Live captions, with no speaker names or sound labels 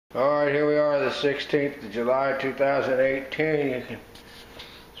Alright, here we are, the 16th of July 2018. You can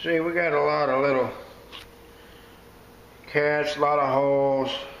see we got a lot of little cats, a lot of holes,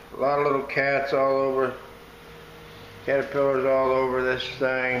 a lot of little cats all over, caterpillars all over this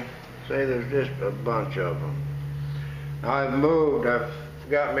thing. See, there's just a bunch of them. Now I've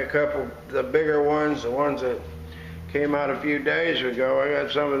got me a couple of the bigger ones, the ones that came out a few days ago. I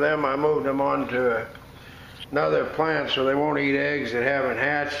got some of them. I moved them onto another plant so they won't eat eggs that haven't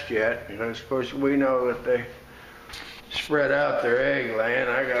hatched yet. You know, of course, we know that they spread out their egg laying.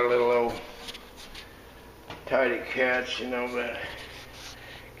 I got a little old tidy cats, you know, that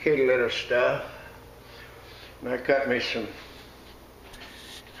kitty litter stuff. And I cut me some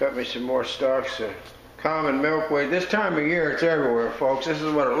more stalks of common milkweed. This time of year, it's everywhere, folks. This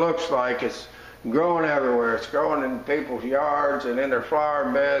is what it looks like. It's growing everywhere. It's growing in people's yards and in their flower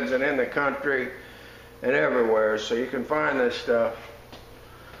beds and in the country and everywhere, so you can find this stuff.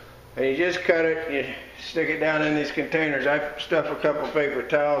 And you just cut it, you stick it down in these containers. I stuff a couple of paper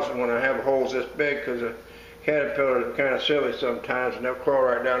towels when I have holes this big, because the caterpillars are kind of silly sometimes and they'll crawl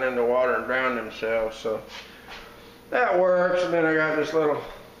right down in the water and drown themselves. So that works. And then I got this little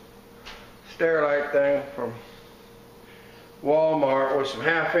Sterilite thing from Walmart with some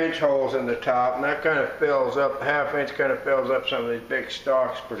 1/2-inch holes in the top, and that kind of fills up, the 1/2 inch kind of fills up some of these big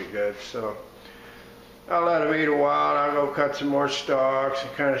stalks pretty good. So I'll let them eat a while, and I'll go cut some more stalks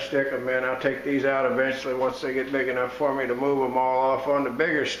and kind of stick them in. I'll take these out eventually once they get big enough for me to move them all off on the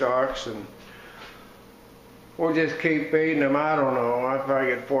bigger stalks, and we'll just keep feeding them. I don't know, I'll probably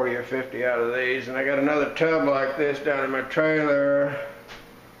get 40 or 50 out of these. And I got another tub like this down in my trailer.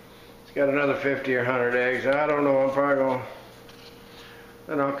 It's got another 50 or 100 eggs. I don't know, I'm probably going to,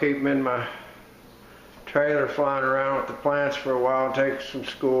 then I'll keep them in my trailer flying around with the plants for a while and take some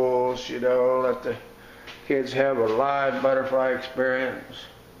schools, you know, let the kids have a live butterfly experience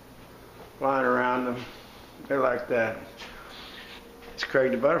flying around them. They like that. It's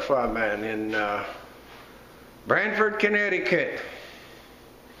Craig the Butterfly Man in Branford, Connecticut,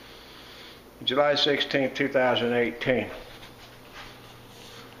 July 16, 2018.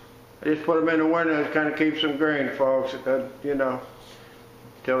 I just put them in the window. It kind of keeps them green, folks. It doesn't, you know,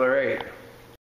 till they're 8.